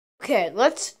Okay,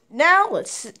 let's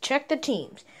check the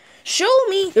teams. Show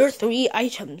me your 3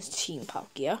 items, Team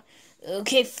Palkia.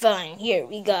 Okay, fine. Here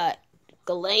we got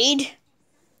Glade,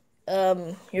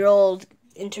 your old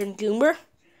intern Goomer,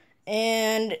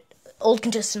 and old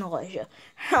contestant Elijah.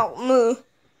 Help me.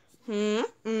 And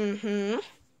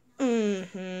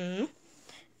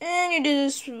you did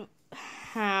this.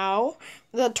 How?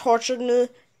 They tortured me.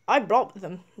 I brought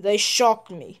them. They shocked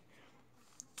me.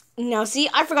 Now, see,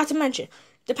 I forgot to mention.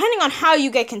 Depending on how you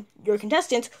get your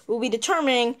contestants, will be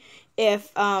determining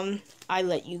if I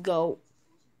let you go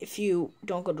if you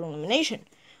don't go to elimination.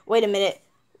 Wait a minute.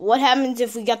 What happens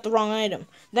if we get the wrong item?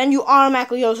 Then you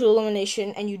automatically go to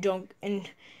elimination, and you don't. And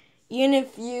even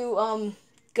if you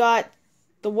got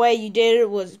the way you did it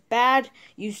was bad,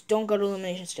 you don't go to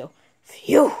elimination still.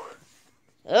 Phew.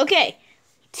 Okay,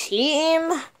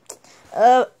 Team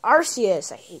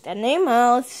Arceus. I hate that name.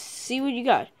 Let's see what you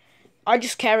got. I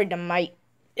just carried the mic.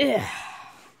 Ugh.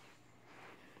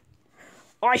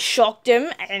 I shocked him,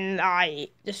 and I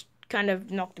just kind of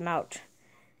knocked him out.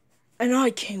 And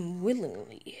I came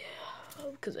willingly,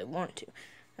 because I wanted to.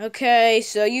 Okay,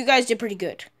 so you guys did pretty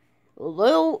good.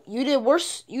 Although, you did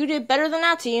worse. You did better than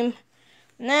that team.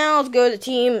 Now, let's go to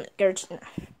Team Giratina.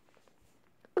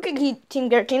 Okay, Team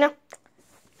Giratina.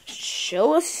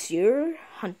 Show us your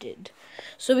hunted.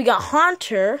 So, we got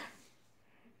Haunter.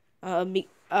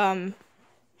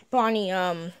 Bonnie,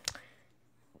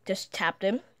 just tapped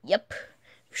him. Yep.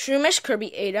 Shroomish,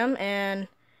 Kirby ate him, and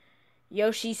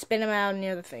Yoshi spit him out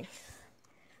near the thing.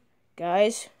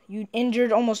 Guys, you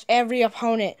injured almost every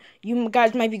opponent. You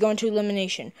guys might be going to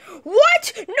elimination.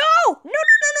 What? No!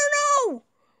 No!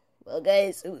 Well,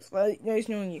 guys, it was nice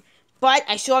knowing you. But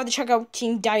I still have to check out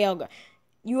Team Dialga.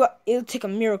 It'll take a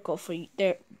miracle for you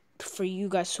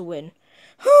guys to win.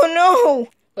 Oh,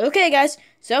 no! Okay, guys,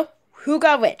 so who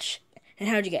got which? And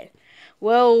how'd you get it?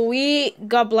 Well, we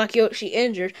got Black Yoshi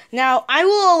injured. Now, I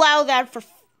will allow that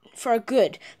for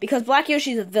good, because Black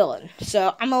Yoshi's a villain,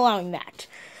 so I'm allowing that.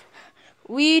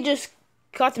 We just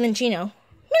got the Minccino.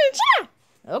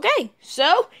 Okay,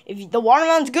 so, if the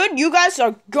watermelon's good, you guys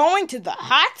are going to the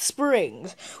hot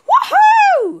springs.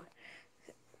 Woohoo!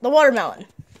 The watermelon.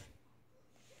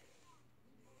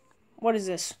 What is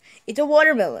this? It's a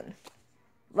watermelon.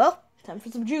 Well, time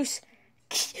for some juice.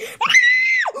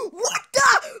 What the?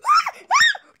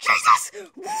 Jesus!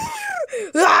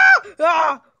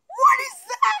 What is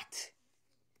that?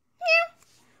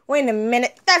 Wait a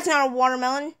minute. That's not a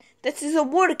watermelon. This is a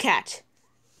water cat.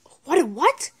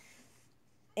 What?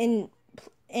 In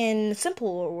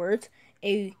simpler words,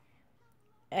 a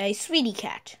sweetie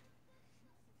cat.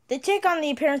 They take on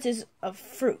the appearances of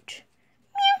fruit.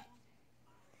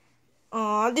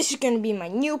 Aw, this is going to be my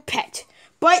new pet.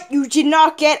 But you did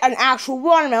not get an actual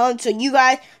watermelon, so you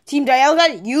guys, Team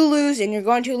Dialga, you lose and you're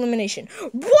going to elimination.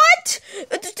 What?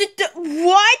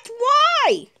 What?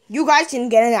 Why? You guys didn't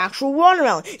get an actual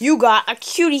watermelon. You got a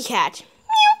cutie cat.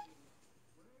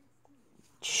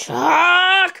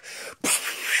 Chuck!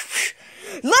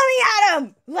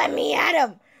 Let me at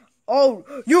him! Oh,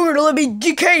 you're gonna let me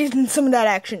decay in some of that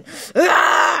action.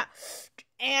 Ah!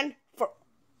 And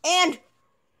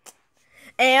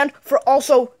for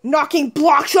also knocking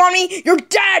blocks on me, you're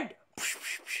dead!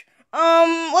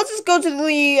 Let's just go to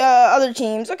the other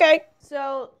teams. Okay,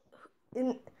 so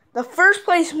the first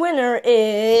place winner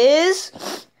is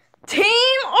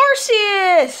Team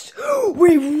Arceus!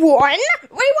 We won!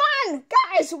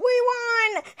 Guys, we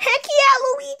won! Heck yeah,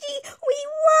 Luigi! We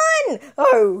won!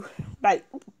 Oh, right,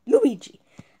 Luigi.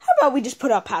 How about we just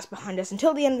put our past behind us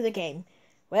until the end of the game?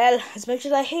 Well, as much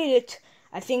as I hate it,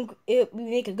 I think we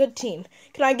make a good team.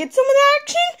 Can I get some of the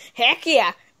action? Heck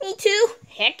yeah. Me too.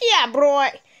 Heck yeah, bro.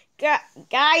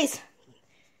 Guys,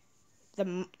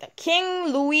 the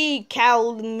King Louis blah,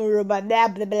 blah,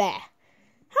 blah.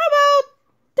 How about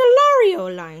the Lario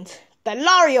Alliance? The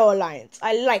Lario Alliance.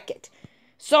 I like it.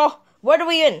 So, what are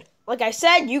we in? Like I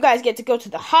said, you guys get to go to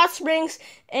the hot springs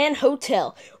and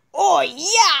hotel. Oh, yeah.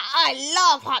 I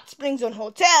love hot springs and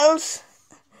hotels.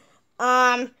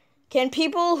 Can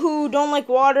people who don't like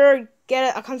water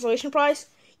get a consolation prize?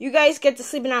 You guys get to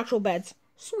sleep in actual beds.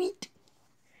 Sweet.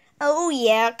 Oh,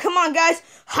 yeah. Come on, guys.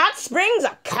 Hot springs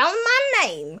are calling my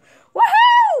name.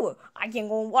 Woohoo! I can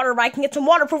go in water, but I can get some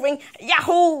waterproofing.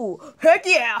 Yahoo! Heck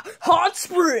yeah! Hot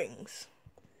springs.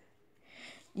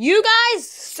 You guys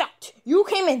sucked. You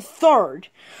came in third.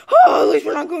 Oh, at least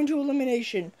we're not going to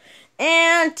elimination.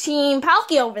 And Team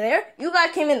Palkia over there, you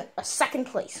guys came in a second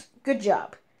place. Good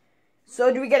job.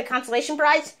 So, do we get a consolation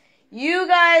prize? You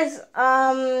guys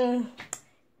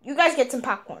get some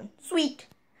popcorn. Sweet.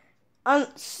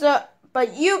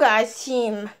 But you guys,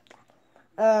 Team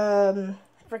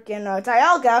freaking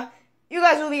Dialga, you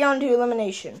guys will be on to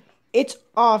elimination. It's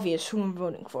obvious who I'm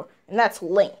voting for, and that's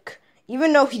Link.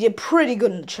 Even though he did pretty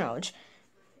good in the challenge,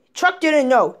 Chuck didn't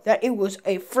know that it was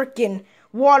a freaking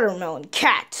watermelon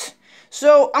cat.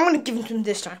 So I'm going to give it to him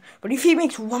this time. But if he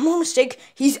makes one more mistake,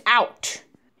 he's out.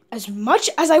 As much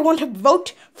as I want to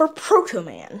vote for Proto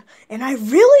Man, and I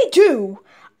really do,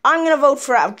 I'm going to vote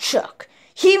for our Chuck.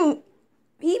 He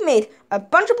made a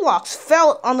bunch of blocks,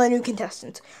 fell on the new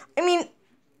contestants. I mean,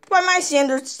 by my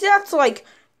standards, that's like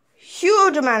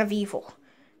huge amount of evil.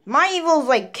 My evil is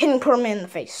like hitting Proto Man in the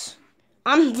face.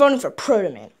 I'm voting for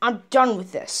Proto Man. I'm done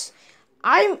with this.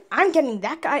 I'm getting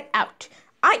that guy out.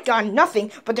 I got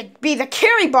nothing but to be the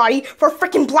carry body for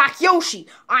freaking Black Yoshi.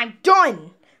 I'm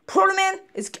done. Proto Man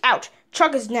is out.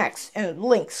 Chuck is next, and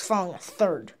Link's following a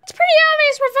third. It's pretty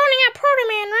obvious we're voting at Proto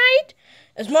Man, right?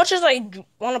 As much as I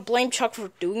want to blame Chuck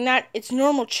for doing that, it's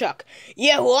normal Chuck.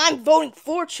 Yeah, well, I'm voting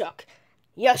for Chuck.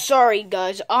 Yeah, sorry,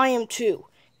 guys. I am too.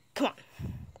 Come on.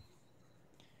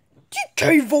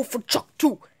 DK vote for Chuck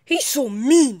too. He's so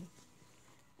mean.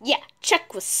 Yeah,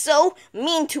 Chuck was so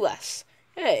mean to us.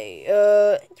 Hey, you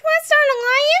want to start an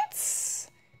alliance?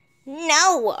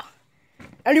 No.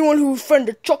 Anyone who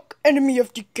offended Chuck, enemy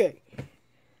of DK.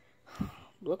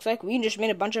 Looks like we just made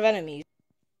a bunch of enemies.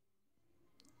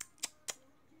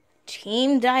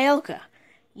 Team Dialga.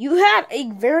 You had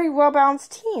a very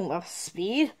well-balanced team of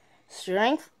speed,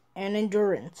 strength, and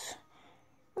endurance.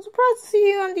 I'm surprised to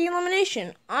see you on the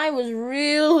elimination. I was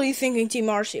really thinking Team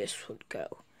Arceus would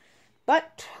go.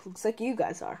 But, looks like you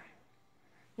guys are.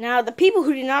 Now, the people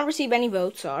who did not receive any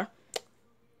votes are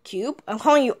Cube. I'm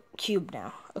calling you Cube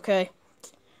now, okay?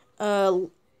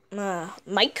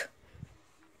 Mike.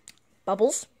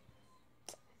 Bubbles.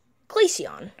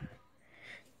 Glaceon.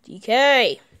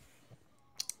 DK.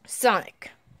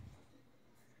 Sonic.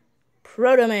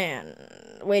 Proto Man.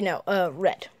 Wait, no,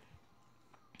 Red.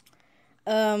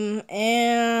 And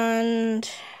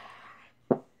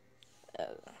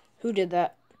who did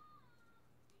that?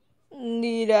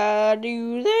 Did I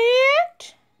do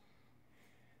that?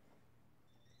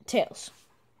 Tails.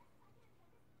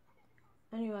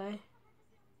 Anyway.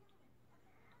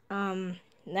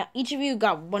 Now each of you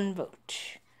got one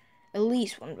vote. At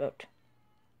least one vote.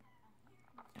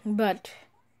 But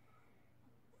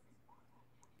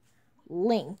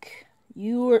Link,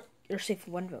 you're safe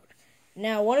for one vote.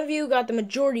 Now, one of you got the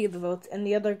majority of the votes, and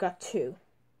the other got 2.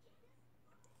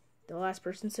 The last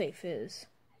person safe is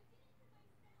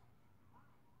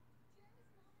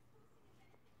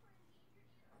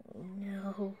oh,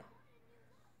 no.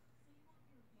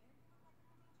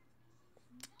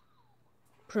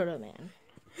 Proto Man.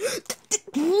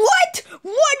 What?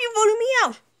 Why you voted me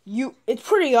out? It's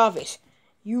pretty obvious.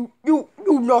 You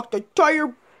knocked the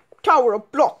entire tower of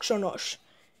blocks on us.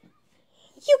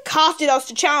 You costed us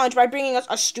the challenge by bringing us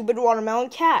a stupid watermelon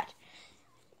cat.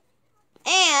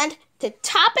 And to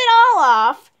top it all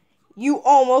off, you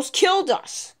almost killed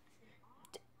us.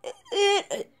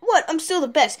 What? I'm still the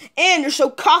best. And you're so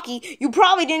cocky, you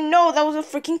probably didn't know that was a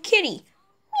freaking kitty.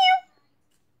 Meow.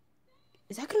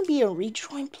 Is that going to be a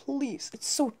rejoin, please? It's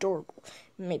so adorable.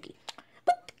 Maybe.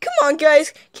 But come on,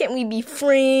 guys. Can't we be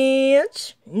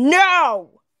friends? No!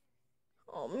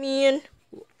 Oh, man.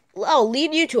 I'll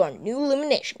lead you to our new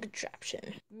elimination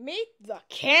contraption. Make the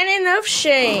cannon of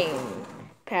shame.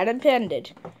 Patent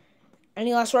pended.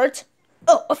 Any last words?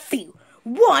 Oh, a few.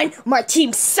 1, my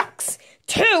team sucks.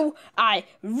 2,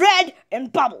 Red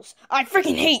and Bubbles. I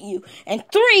freaking hate you. And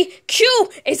 3, Q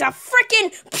is a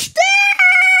freaking stick.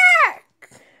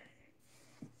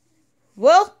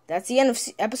 Well, that's the end of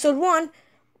episode 1.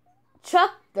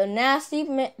 Chuck, the nasty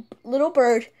little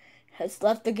bird, has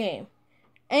left the game.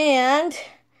 And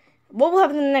what will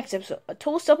happen in the next episode? A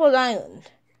Toast Up on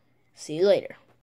Island. See you later.